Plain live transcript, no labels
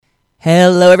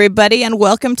Hello, everybody, and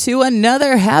welcome to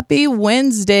another Happy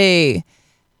Wednesday.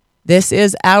 This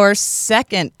is our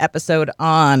second episode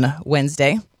on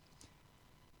Wednesday,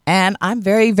 and I'm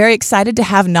very, very excited to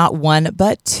have not one,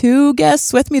 but two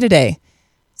guests with me today.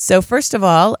 So first of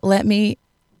all, let me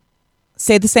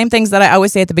say the same things that I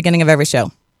always say at the beginning of every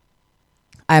show.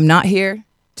 I'm not here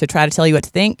to try to tell you what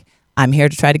to think. I'm here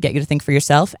to try to get you to think for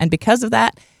yourself, and because of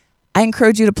that, I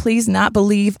encourage you to please not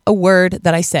believe a word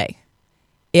that I say.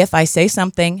 If I say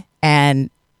something and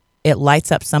it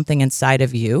lights up something inside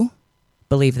of you,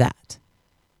 believe that.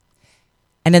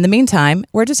 And in the meantime,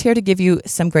 we're just here to give you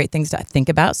some great things to think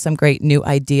about, some great new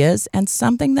ideas, and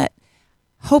something that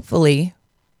hopefully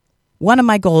one of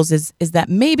my goals is that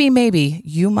maybe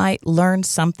you might learn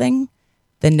something,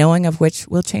 the knowing of which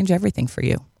will change everything for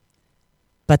you.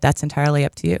 But that's entirely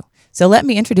up to you. So let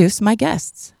me introduce my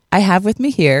guests. I have with me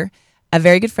here a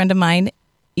very good friend of mine,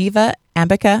 Eva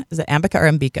Ambika, is it Ambika or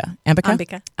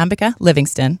Ambika? Ambika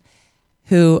Livingston,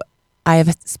 who I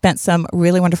have spent some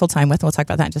really wonderful time with, and we'll talk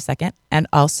about that in just a second. And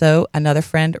also another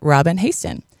friend, Robin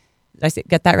Haston. Did I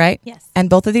get that right? Yes. And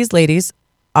both of these ladies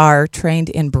are trained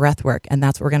in breath work, and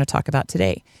that's what we're going to talk about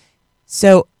today.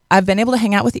 So I've been able to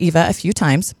hang out with Eva a few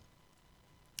times,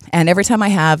 and every time I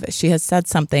have, she has said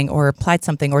something or applied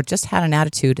something or just had an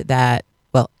attitude that,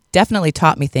 well, definitely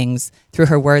taught me things through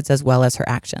her words as well as her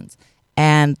actions.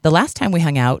 And the last time we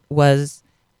hung out was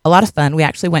a lot of fun. We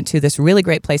actually went to this really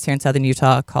great place here in southern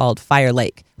Utah called Fire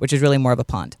Lake, which is really more of a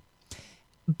pond.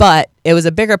 But it was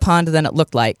a bigger pond than it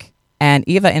looked like. And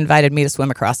Eva invited me to swim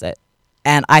across it.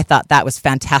 And I thought that was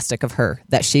fantastic of her,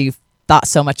 that she thought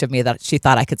so much of me that she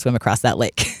thought I could swim across that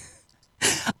lake.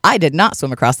 I did not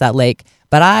swim across that lake,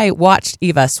 but I watched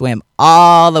Eva swim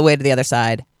all the way to the other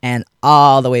side and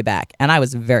all the way back. And I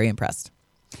was very impressed.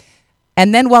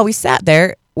 And then while we sat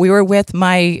there, we were with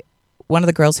one of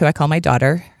the girls who I call my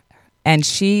daughter, and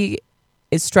she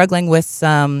is struggling with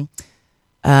some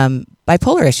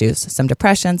bipolar issues, some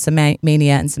depression, some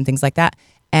mania, and some things like that.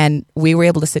 And we were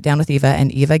able to sit down with Eva,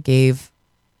 and Eva gave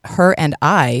her and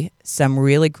I some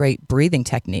really great breathing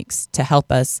techniques to help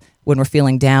us when we're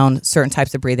feeling down, certain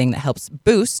types of breathing that helps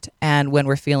boost, and when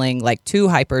we're feeling like too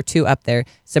hyper, too up there,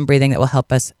 some breathing that will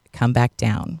help us come back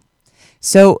down.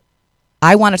 So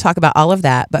I want to talk about all of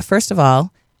that, but first of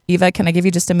all, Eva, can I give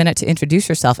you just a minute to introduce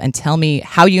yourself and tell me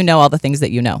how you know all the things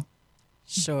that you know?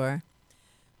 Sure.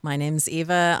 My name's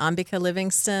Eva Ambika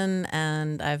Livingston,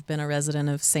 and I've been a resident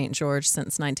of St. George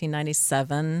since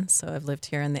 1997, so I've lived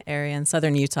here in the area, in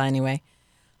southern Utah anyway.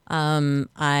 I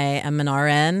am an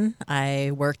RN.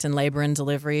 I worked in labor and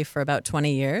delivery for about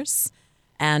 20 years,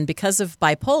 and because of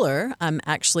bipolar, I'm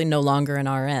actually no longer an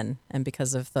RN, and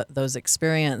because of those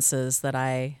experiences that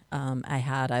I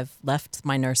had, I've left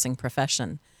my nursing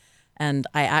profession. And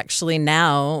I actually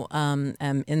now am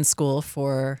in school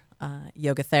for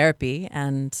yoga therapy.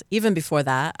 And even before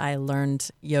that, I learned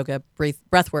yoga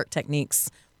breathwork techniques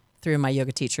through my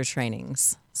yoga teacher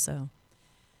trainings. So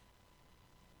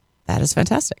that is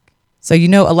fantastic. So you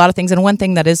know a lot of things. And one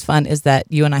thing that is fun is that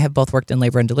you and I have both worked in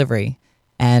labor and delivery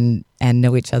and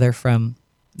know each other from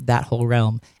that whole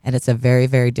realm. And it's a very,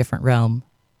 very different realm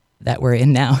that we're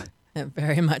in now. It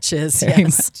very much is, very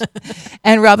yes. Much.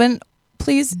 And Robin,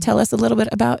 please tell us a little bit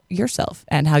about yourself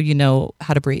and how you know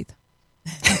how to breathe.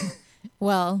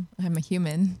 Well, I'm a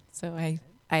human, so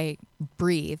I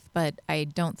breathe, but I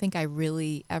don't think I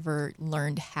really ever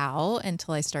learned how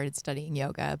until I started studying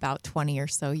yoga about 20 or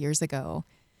so years ago.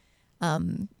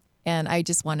 And I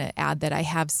just want to add that I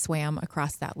have swam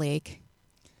across that lake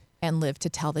and lived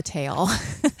to tell the tale.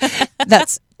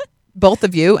 That's both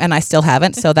of you, and I still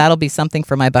haven't, so that'll be something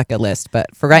for my bucket list.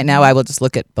 But for right now, I will just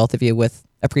look at both of you with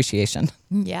appreciation.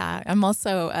 Yeah, I'm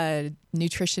also a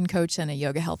nutrition coach and a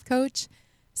yoga health coach.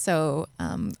 So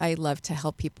I love to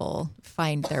help people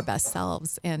find their best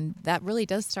selves. And that really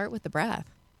does start with the breath.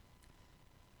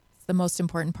 It's the most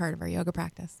important part of our yoga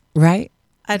practice. Right.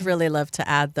 I'd really love to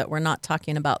add that we're not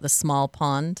talking about the small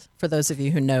pond, for those of you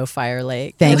who know Fire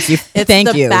Lake. Thank you. It's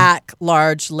Thank you. back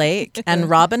large lake, and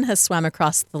Robin has swam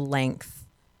across the length,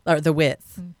 or the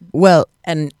width. Well,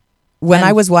 and when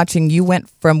I was watching, you went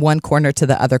from one corner to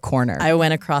the other corner. I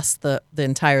went across the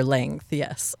entire length,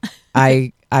 yes.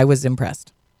 I was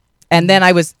impressed. And then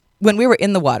when we were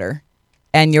in the water,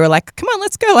 and you were like, come on,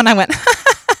 let's go. And I went,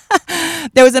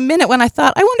 there was a minute when I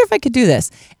thought, I wonder if I could do this.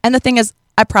 And the thing is,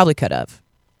 I probably could have.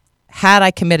 Had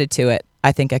I committed to it,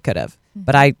 I think I could have.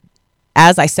 But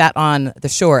as I sat on the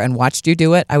shore and watched you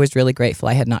do it, I was really grateful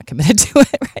I had not committed to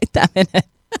it right that minute.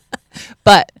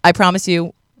 But I promise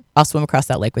you, I'll swim across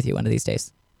that lake with you one of these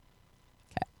days.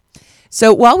 Okay.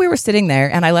 So while we were sitting there,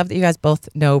 and I love that you guys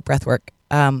both know breath work,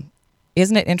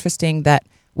 isn't it interesting that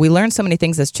we learn so many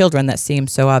things as children that seem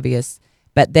so obvious,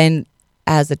 but then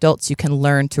as adults, you can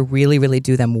learn to really, really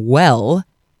do them well,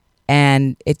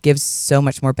 and it gives so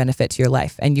much more benefit to your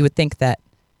life. And you would think that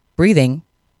breathing,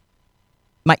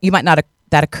 you might not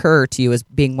that occur to you as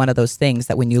being one of those things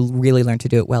that when you really learn to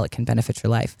do it well, it can benefit your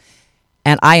life.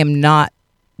 And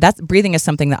breathing is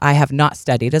something that I have not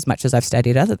studied as much as I've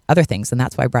studied other things. And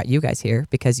that's why I brought you guys here,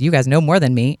 because you guys know more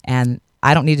than me, and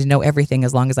I don't need to know everything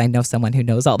as long as I know someone who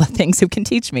knows all the things who can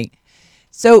teach me.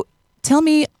 So tell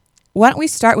me, why don't we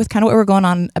start with kind of what we're going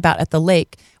on about at the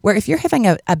lake, where if you're having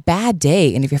a bad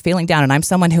day and if you're feeling down, and I'm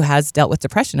someone who has dealt with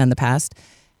depression in the past,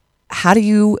 how do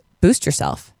you boost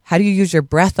yourself? How do you use your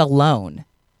breath alone?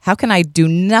 How can I do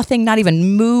nothing, not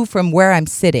even move from where I'm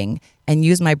sitting, and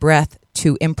use my breath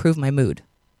to improve my mood?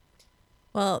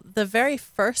 Well, the very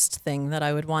first thing that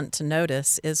I would want to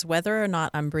notice is whether or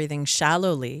not I'm breathing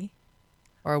shallowly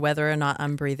or whether or not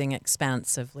I'm breathing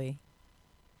expansively.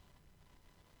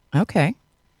 Okay.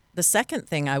 The second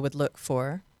thing I would look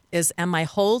for is, am I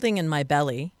holding in my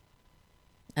belly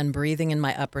and breathing in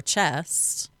my upper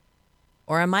chest,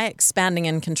 or am I expanding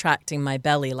and contracting my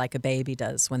belly like a baby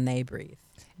does when they breathe?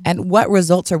 And what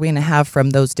results are we going to have from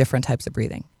those different types of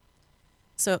breathing?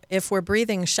 So if we're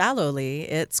breathing shallowly,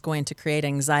 it's going to create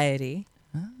anxiety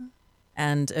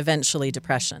and eventually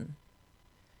depression.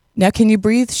 Now, can you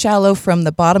breathe shallow from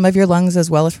the bottom of your lungs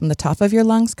as well as from the top of your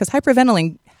lungs? Because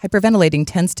hyperventilating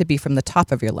tends to be from the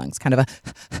top of your lungs, kind of a,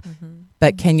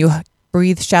 but can you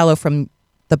breathe shallow from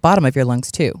the bottom of your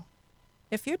lungs too?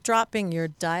 If you're dropping your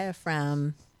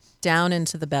diaphragm down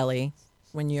into the belly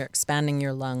when you're expanding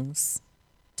your lungs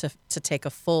to take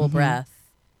a full breath,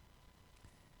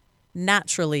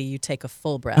 naturally you take a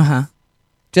full breath.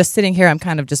 Just sitting here, I'm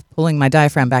kind of just pulling my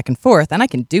diaphragm back and forth, and I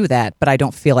can do that, but I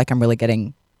don't feel like I'm really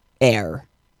getting air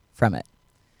from it.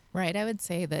 Right. I would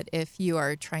say that if you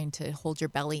are trying to hold your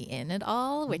belly in at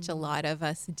all, which a lot of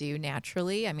us do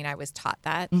naturally, I mean, I was taught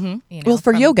that. Well,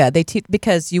 for yoga, they teach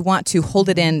because you want to hold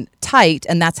it in tight,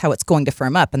 and that's how it's going to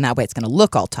firm up, and that way it's going to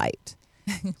look all tight.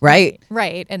 Right?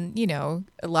 Right. And,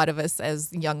 a lot of us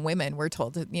as young women, we're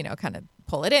told to, kind of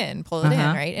pull it in,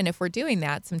 right? And if we're doing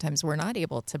that, sometimes we're not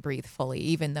able to breathe fully,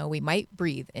 even though we might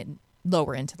breathe in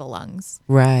lower into the lungs.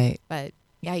 Right. But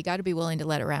yeah, you got to be willing to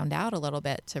let it round out a little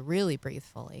bit to really breathe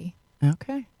fully.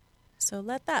 Okay. So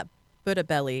let that Buddha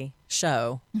belly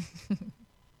show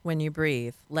when you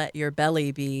breathe. Let your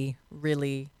belly be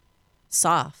really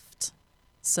soft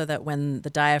so that when the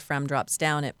diaphragm drops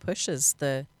down, it pushes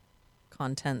the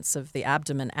contents of the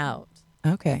abdomen out.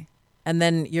 Okay. And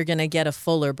then you're going to get a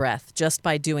fuller breath just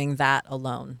by doing that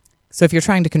alone. So if you're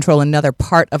trying to control another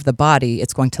part of the body,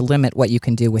 it's going to limit what you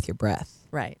can do with your breath.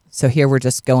 Right. So here we're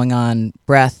just going on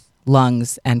breath,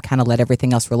 lungs, and kind of let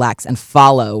everything else relax and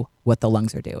follow what the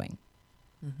lungs are doing.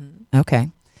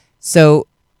 Okay. So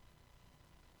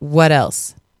what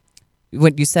else?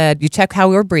 What you said, you check how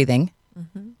we're breathing,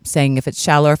 saying if it's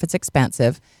shallow or if it's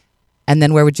expansive, and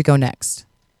then where would you go next?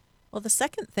 Well, the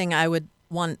second thing I would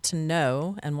want to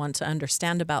know and want to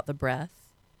understand about the breath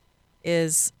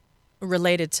is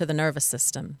related to the nervous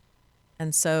system.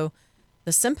 And so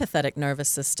the sympathetic nervous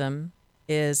system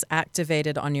is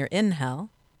activated on your inhale,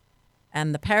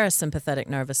 and the parasympathetic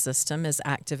nervous system is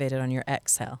activated on your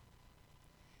exhale.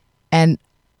 And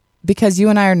because you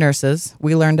and I are nurses,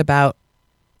 we learned about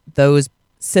those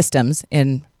systems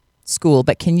in school,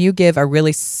 but can you give a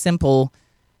really simple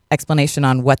explanation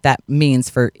on what that means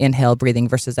for inhale breathing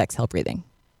versus exhale breathing?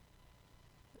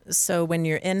 So when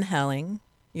you're inhaling,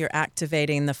 you're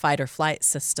activating the fight or flight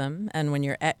system, and when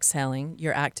you're exhaling,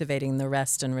 you're activating the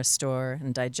rest and restore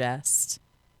and digest,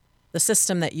 the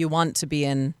system that you want to be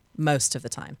in most of the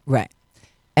time. Right.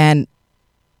 And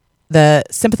the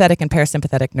sympathetic and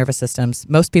parasympathetic nervous systems,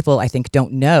 most people, I think,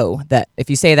 don't know that if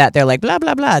you say that, they're like, blah,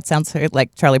 blah, blah. It sounds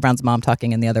like Charlie Brown's mom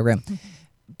talking in the other room.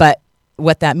 But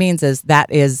what that means is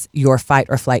that is your fight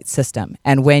or flight system.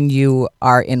 And when you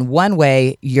are in one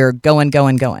way, you're going.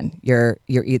 You're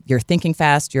thinking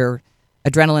fast, your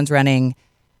adrenaline's running,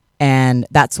 and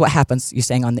that's what happens, you're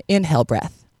saying, on the inhale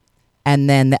breath. And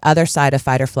then the other side of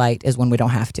fight or flight is when we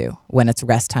don't have to, when it's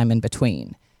rest time in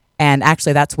between. And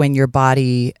actually, that's when your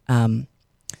body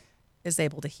is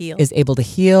able to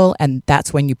heal. And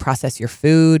that's when you process your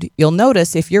food. You'll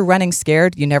notice if you're running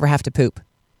scared, you never have to poop.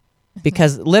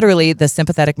 Because literally the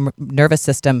sympathetic nervous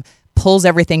system pulls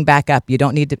everything back up. You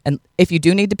don't need to, and if you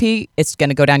do need to pee, it's going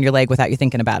to go down your leg without you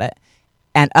thinking about it.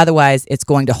 And otherwise, it's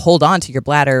going to hold on to your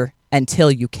bladder until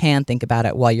you can think about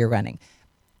it while you're running.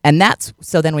 And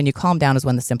so then when you calm down is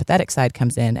when the sympathetic side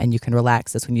comes in and you can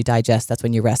relax. That's when you digest. That's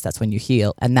when you rest. That's when you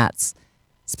heal. And that's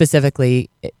specifically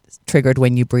triggered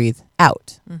when you breathe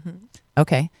out.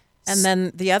 Okay. And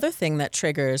then the other thing that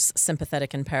triggers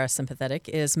sympathetic and parasympathetic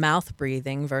is mouth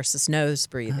breathing versus nose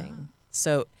breathing.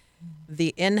 So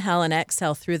the inhale and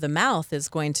exhale through the mouth is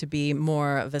going to be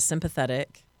more of a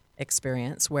sympathetic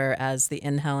experience, whereas the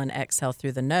inhale and exhale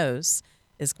through the nose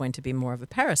is going to be more of a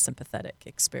parasympathetic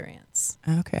experience.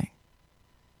 Okay.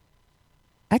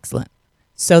 Excellent.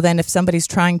 So then if somebody's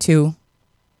trying to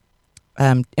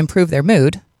improve their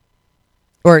mood,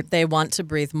 or They want to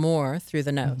breathe more through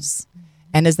the nose.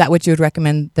 and is that what you would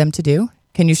recommend them to do?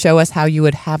 Can you show us how you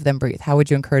would have them breathe? How would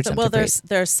you encourage them Well, to breathe?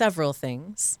 there are several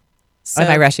things. Am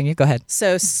I rushing you? Go ahead.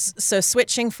 So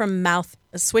switching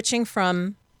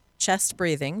from chest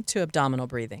breathing to abdominal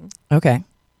breathing Okay.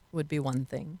 would be one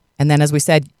thing. And then, as we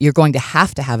said, you're going to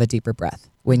have a deeper breath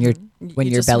when you're when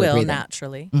you you're just belly will breathing.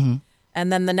 naturally. Mm-hmm.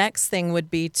 And then the next thing would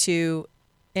be to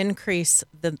increase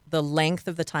the length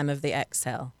of the time of the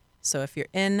exhale. So if you're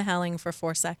inhaling for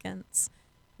 4 seconds,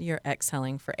 you're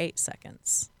exhaling for 8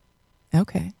 seconds.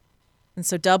 Okay. And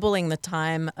so doubling the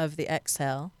time of the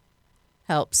exhale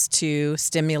helps to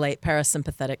stimulate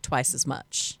parasympathetic twice as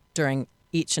much during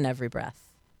each and every breath.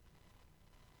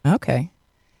 Okay.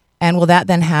 And will that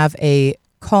then have a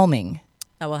calming?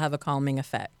 That will have a calming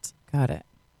effect. Got it.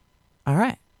 All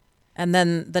right. And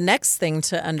then the next thing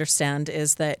to understand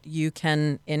is that you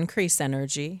can increase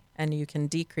energy and you can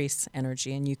decrease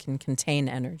energy and you can contain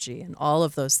energy. And all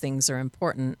of those things are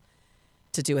important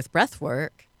to do with breath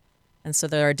work. And so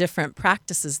there are different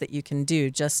practices that you can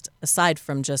do just aside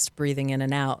from just breathing in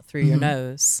and out through your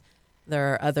nose.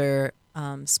 There are other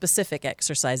specific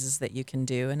exercises that you can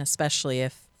do. And especially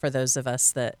if for those of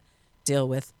us that deal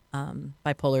with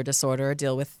bipolar disorder, or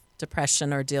deal with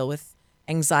depression, or deal with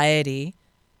anxiety,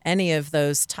 any of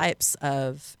those types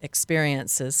of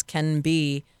experiences can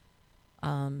be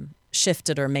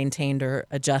shifted or maintained or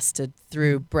adjusted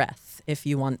through breath if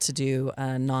you want to do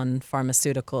a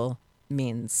non-pharmaceutical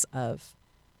means of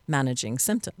managing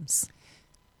symptoms.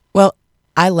 Well,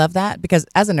 I love that because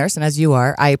as a nurse and as you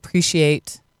are, I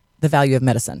appreciate the value of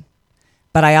medicine.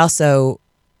 But I also,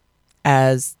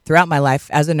 as throughout my life,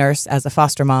 as a nurse, as a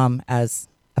foster mom, as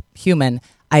a human,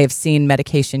 I have seen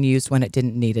medication used when it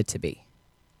didn't need it to be.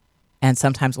 And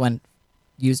sometimes when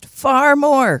used far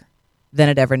more than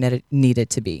it ever needed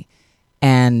to be.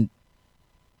 And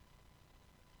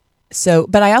so,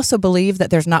 but I also believe that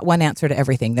there's not one answer to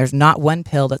everything. There's not one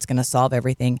pill that's going to solve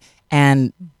everything.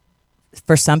 And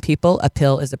for some people, a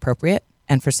pill is appropriate.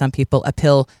 And for some people, a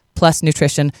pill plus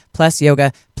nutrition, plus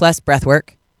yoga, plus breath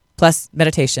work, plus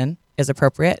meditation is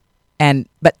appropriate.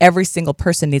 But every single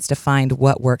person needs to find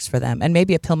what works for them. And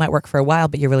maybe a pill might work for a while,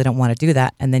 but you really don't want to do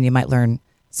that. And then you might learn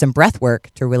some breath work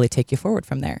to really take you forward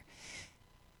from there.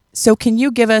 So can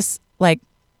you give us,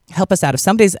 help us out? If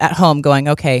somebody's at home going,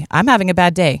 okay, I'm having a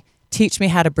bad day, teach me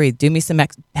how to breathe. Do me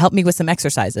help me with some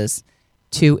exercises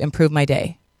to improve my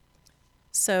day.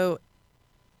 So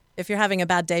if you're having a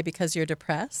bad day because you're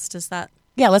depressed, is that?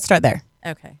 Yeah, let's start there.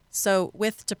 Okay. So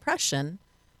with depression,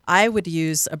 I would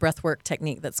use a breathwork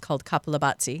technique that's called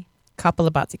Kapalabhati.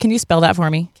 Kapalabhati. Can you spell that for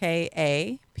me?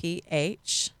 Kapalabhati.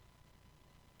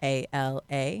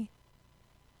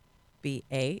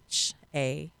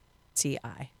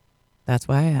 That's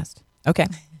why I asked. Okay.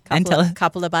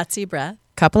 Kapalabhati breath.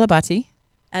 Kapalabhati.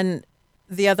 And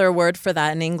the other word for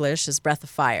that in English is breath of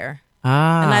fire.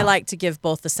 Ah. And I like to give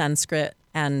both the Sanskrit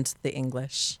and the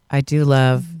English. I do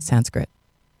love Sanskrit.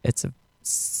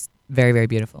 It's very, very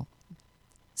beautiful.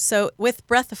 So with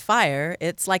breath of fire,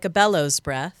 it's like a bellows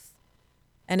breath.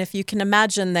 And if you can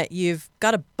imagine that you've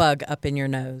got a bug up in your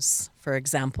nose, for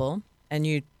example, and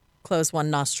you close one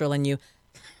nostril and you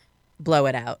blow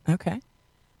it out. Okay.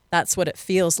 That's what it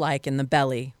feels like in the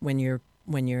belly when you're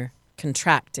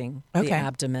contracting the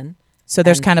abdomen. So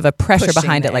there's kind of a pressure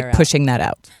behind it, like pushing that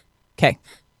out. Okay.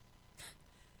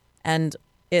 And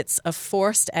it's a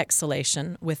forced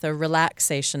exhalation with a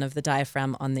relaxation of the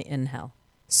diaphragm on the inhale.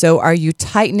 So are you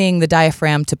tightening the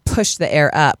diaphragm to push the air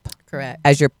up? Correct.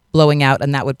 As you're blowing out,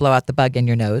 and that would blow out the bug in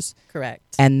your nose? Correct.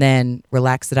 And then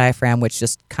relax the diaphragm, which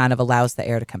just kind of allows the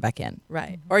air to come back in.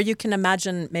 Right. Or you can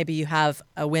imagine maybe you have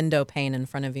a window pane in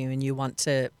front of you and you want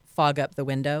to fog up the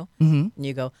window. Mm-hmm. And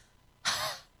you go,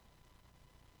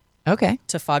 okay.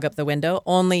 To fog up the window,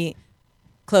 only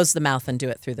close the mouth and do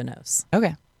it through the nose.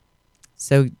 Okay.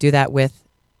 So do that with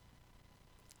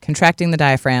contracting the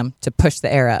diaphragm to push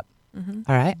the air up. Mm-hmm.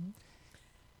 All right.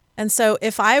 And so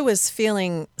if I was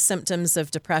feeling symptoms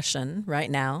of depression right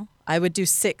now, I would do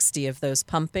 60 of those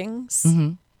pumpings.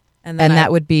 Mm-hmm. And then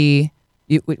that would be,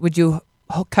 would you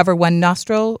cover one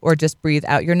nostril or just breathe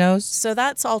out your nose? So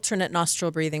that's alternate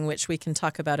nostril breathing, which we can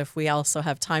talk about if we also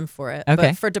have time for it. Okay.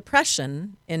 But for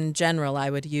depression, in general, I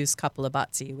would use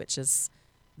Kapalabhati, which is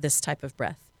this type of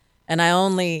breath. And I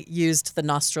only used the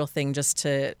nostril thing just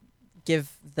to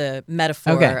give the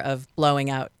metaphor of blowing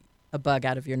out a bug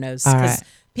out of your nose. All Because right.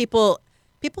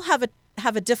 people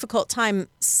have a difficult time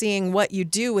seeing what you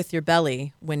do with your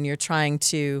belly when you're trying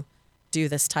to do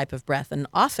this type of breath. And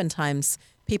oftentimes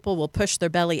people will push their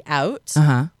belly out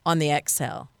on the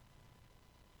exhale.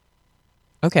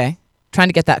 Okay. Trying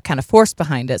to get that kind of force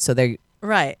behind it so they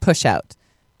Right. push out.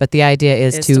 But the idea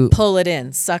is To pull it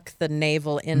in, suck the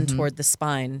navel in toward the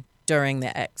spine during the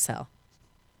exhale.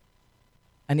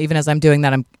 and even as I'm doing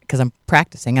that, because I'm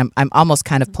practicing, I'm almost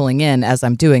kind of pulling in as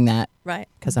I'm doing that Right.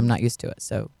 because I'm not used to it.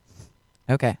 So,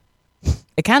 okay.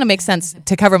 It kind of makes sense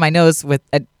to cover my nose with,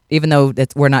 even though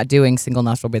we're not doing single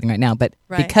nostril breathing right now. But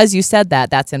Right. because you said that,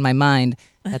 that's in my mind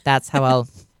that's how I'll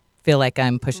feel like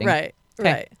I'm pushing. Right.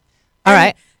 Okay. Right. All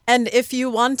right. And if you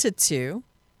wanted to,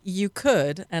 you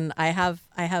could, and I have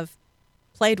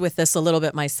played with this a little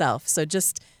bit myself. So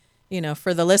just,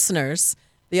 for the listeners,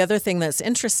 the other thing that's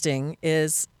interesting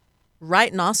is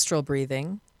right nostril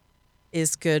breathing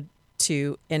is good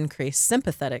to increase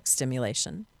sympathetic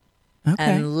stimulation. Okay.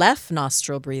 And left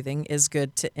nostril breathing is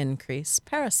good to increase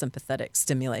parasympathetic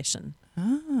stimulation.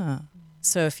 Ah.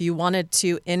 So if you wanted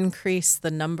to increase the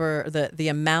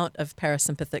amount of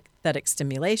parasympathetic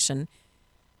stimulation,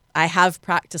 I have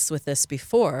practiced with this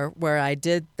before where I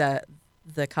did the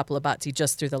Kapalabhati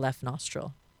just through the left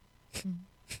nostril.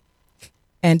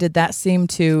 And did that seem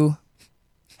to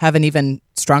have an even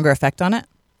stronger effect on it?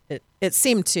 It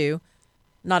seemed to,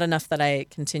 not enough that I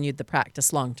continued the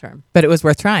practice long term. But it was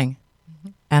worth trying.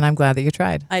 And I'm glad that you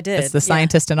tried. I did. It's the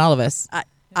scientist in all of us.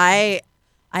 I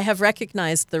have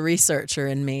recognized the researcher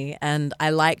in me, and I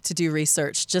like to do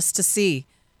research just to see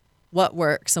what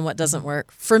works and what doesn't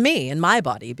work for me in my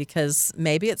body, because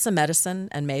maybe it's a medicine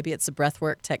and maybe it's a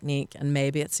breathwork technique and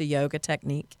maybe it's a yoga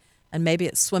technique and maybe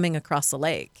it's swimming across a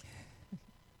lake.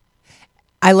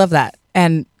 I love that.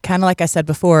 And kind of like I said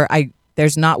before,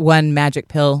 there's not one magic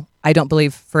pill. I don't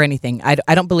believe for anything. I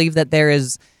don't believe that there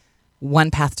is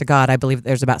one path to God. I believe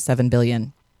there's about 7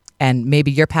 billion. And maybe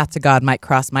your path to God might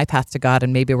cross my path to God,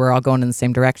 and maybe we're all going in the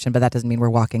same direction, but that doesn't mean we're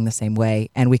walking the same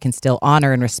way. And we can still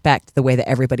honor and respect the way that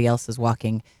everybody else is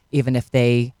walking, even if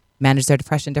they manage their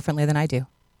depression differently than I do.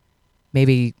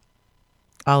 Maybe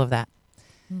all of that.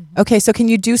 Okay, so can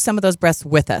you do some of those breaths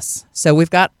with us? So we've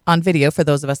got on video for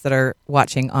those of us that are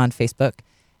watching on Facebook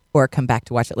or come back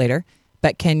to watch it later.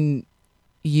 But can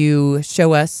you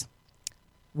show us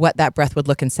what that breath would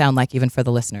look and sound like even for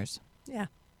the listeners? Yeah.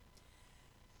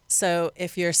 So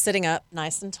if you're sitting up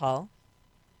nice and tall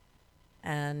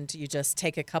and you just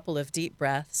take a couple of deep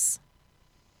breaths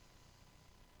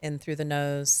in through the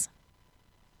nose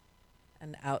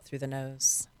and out through the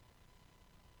nose.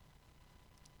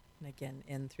 And again,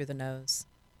 in through the nose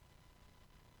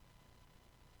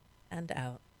and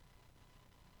out.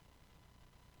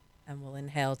 And we'll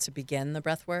inhale to begin the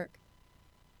breath work,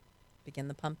 begin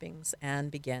the pumpings,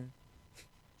 and begin.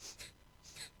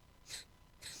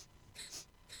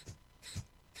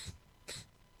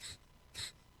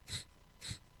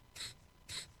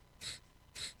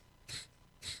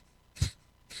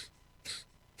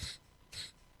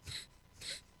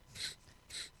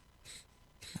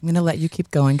 I'm going to let you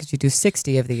keep going because you do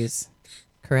 60 of these,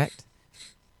 correct?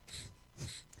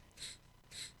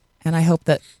 And I hope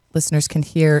that listeners can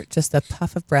hear just a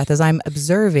puff of breath. As I'm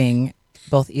observing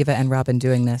both Eva and Robin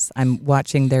doing this, I'm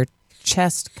watching their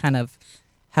chest kind of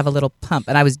have a little pump.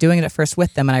 And I was doing it at first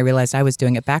with them, and I realized I was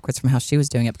doing it backwards from how she was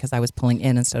doing it because I was pulling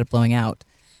in instead of blowing out,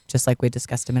 just like we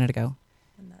discussed a minute ago.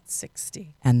 And that's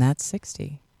 60. And that's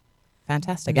 60.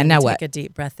 Fantastic. And And then now what? Take a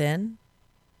deep breath in.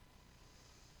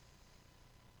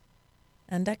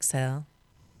 And exhale.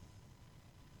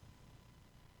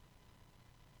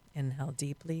 Inhale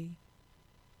deeply.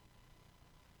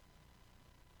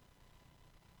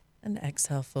 And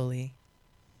exhale fully.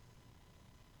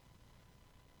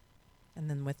 And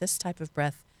then with this type of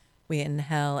breath, we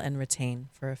inhale and retain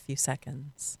for a few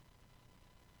seconds.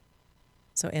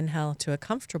 So inhale to a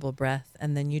comfortable breath,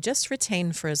 and then you just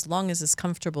retain for as long as is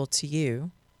comfortable to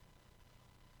you.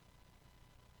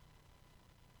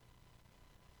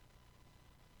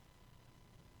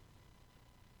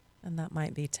 And that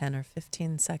might be 10 or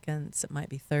 15 seconds. It might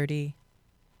be 30.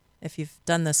 If you've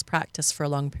done this practice for a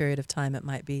long period of time, it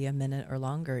might be a minute or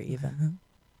longer even. Mm-hmm.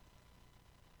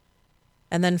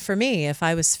 And then for me, if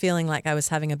I was feeling like I was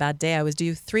having a bad day, I would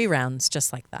do 3 rounds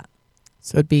just like that.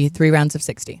 So it'd be 3 rounds of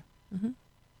 60.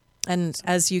 And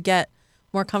as you get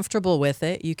more comfortable with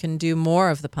it, you can do more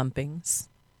of the pumpings.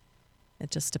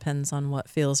 It just depends on what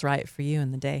feels right for you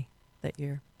in the day that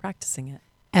you're practicing it.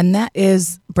 And that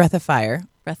is Breath of Fire.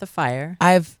 Breath of Fire.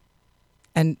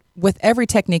 And with every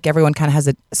technique, everyone kind of has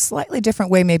a slightly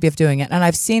different way maybe of doing it. And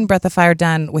I've seen Breath of Fire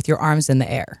done with your arms in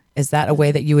the air. Is that a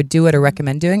way that you would do it or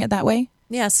recommend doing it that way?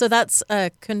 Yeah, so that's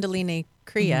a Kundalini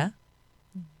Kriya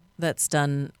that's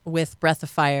done with Breath of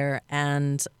Fire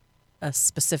and a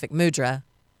specific mudra.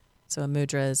 So a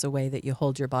mudra is a way that you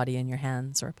hold your body in your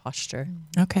hands, or a posture,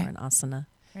 Okay. or an asana.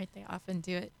 Right. They often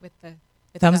do it with the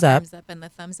Thumbs the up. arms up and the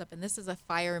thumbs up. And this is a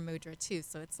fire mudra too.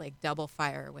 So it's like double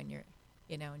fire when you're,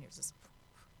 and you're just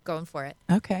going for it.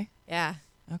 Okay. Yeah.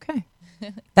 Okay.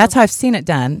 That's how I've seen it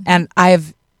done. And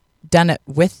I've done it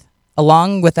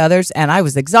along with others, and I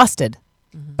was exhausted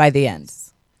by the end.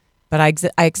 But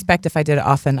I expect if I did it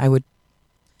often, I would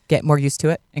get more used to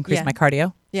it, increase my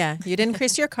cardio. Yeah, you'd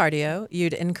increase your cardio,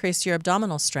 you'd increase your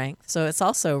abdominal strength. So it's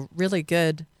also really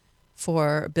good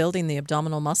for building the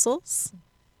abdominal muscles.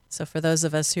 So for those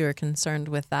of us who are concerned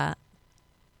with that,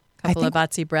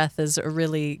 Kapalabhati breath is a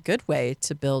really good way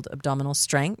to build abdominal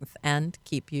strength and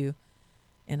keep you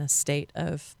in a state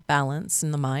of balance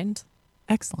in the mind.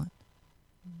 Excellent.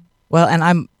 Well,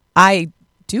 and I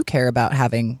do care about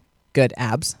having good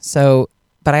abs. So,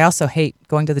 but I also hate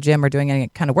going to the gym or doing any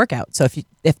kind of workout. So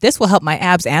if this will help my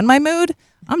abs and my mood,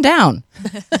 I'm down.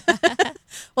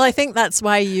 Well, I think that's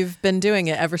why you've been doing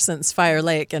it ever since Fire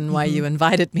Lake and why you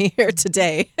invited me here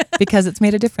today. Because it's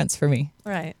made a difference for me.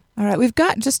 Right. All right. We've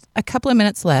got just a couple of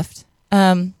minutes left.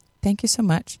 Thank you so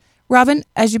much. Robin,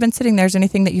 as you've been sitting there, is there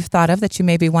anything that you've thought of that you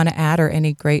maybe want to add, or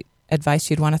any great advice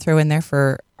you'd want to throw in there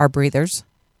for our breathers?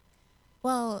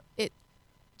 Well,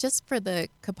 just for the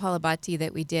Kapalabhati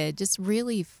that we did, just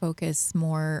really focus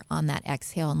more on that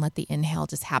exhale and let the inhale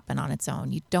just happen on its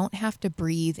own. You don't have to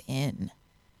breathe in.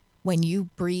 When you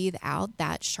breathe out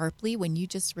that sharply, when you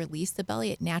just release the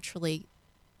belly, it naturally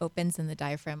opens and the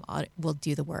diaphragm will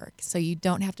do the work. So you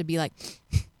don't have to be like,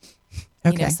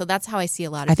 Okay. so that's how I see a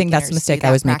lot of I think that's the beginners mistake do I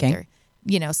that was making.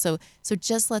 practice. So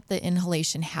just let the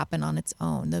inhalation happen on its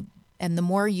own. And the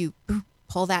more you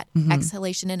pull that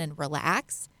exhalation in and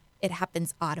relax, it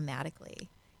happens automatically.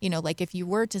 Like if you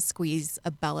were to squeeze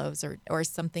a bellows or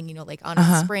something, like on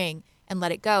a spring and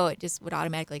let it go, it just would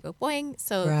automatically go boing.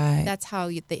 So that's how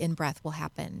the in-breath will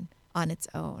happen on its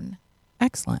own.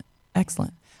 Excellent.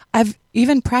 Excellent. I've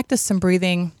even practiced some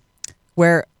breathing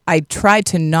where I tried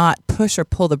to not push or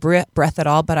pull the breath at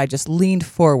all, but I just leaned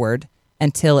forward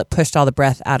until it pushed all the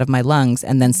breath out of my lungs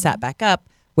and then sat back up,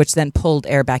 which then pulled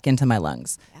air back into my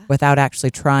lungs without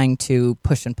actually trying to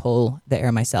push and pull the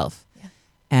air myself. Yeah.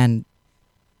 And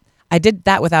I did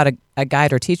that without a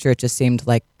guide or teacher. It just seemed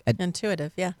like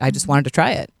intuitive. Yeah. I just wanted to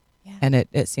try it. Yeah. And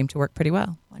it seemed to work pretty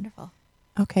well. Wonderful.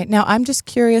 Okay. Now I'm just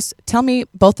curious. Tell me,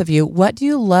 both of you, what do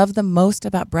you love the most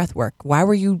about breath work? Why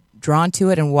were you drawn to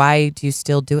it, and why do you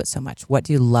still do it so much? What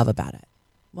do you love about it?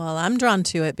 Well, I'm drawn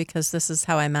to it because this is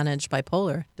how I manage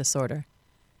bipolar disorder.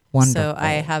 Wonderful. So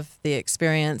I have the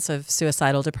experience of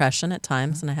suicidal depression at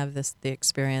times, and I have the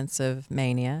experience of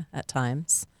mania at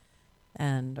times,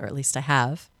 or at least I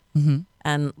have.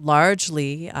 And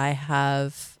largely, I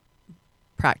have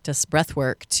practiced breath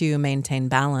work to maintain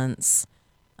balance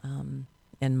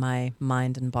in my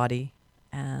mind and body.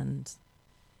 And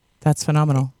that's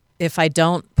phenomenal. If I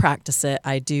don't practice it,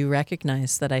 I do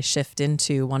recognize that I shift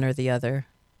into one or the other,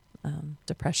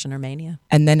 depression or mania.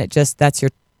 And then that's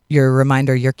your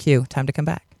reminder, your cue, time to come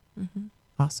back.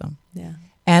 Awesome. Yeah.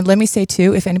 And let me say,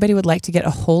 too, if anybody would like to get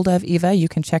a hold of Eva, you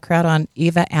can check her out on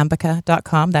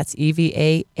evaambika.com. That's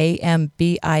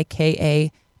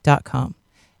EVAAMBIKA.com.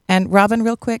 And Robin,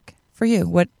 real quick, for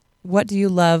you, what do you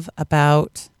love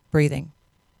about breathing?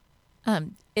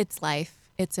 It's life.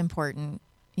 It's important,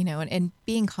 and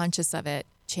being conscious of it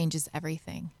changes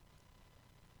everything.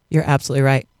 You're absolutely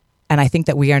right. And I think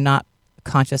that we are not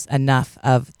conscious enough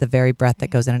of the very breath that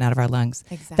goes in and out of our lungs.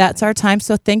 Exactly. That's our time.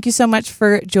 So thank you so much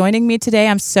for joining me today.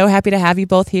 I'm so happy to have you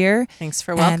both here. Thanks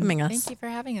for welcoming us. Thank you for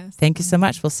having us. Thank you so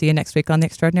much. We'll see you next week on The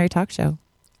Extraordinary Talk Show.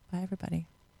 Bye, everybody.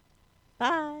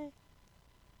 Bye.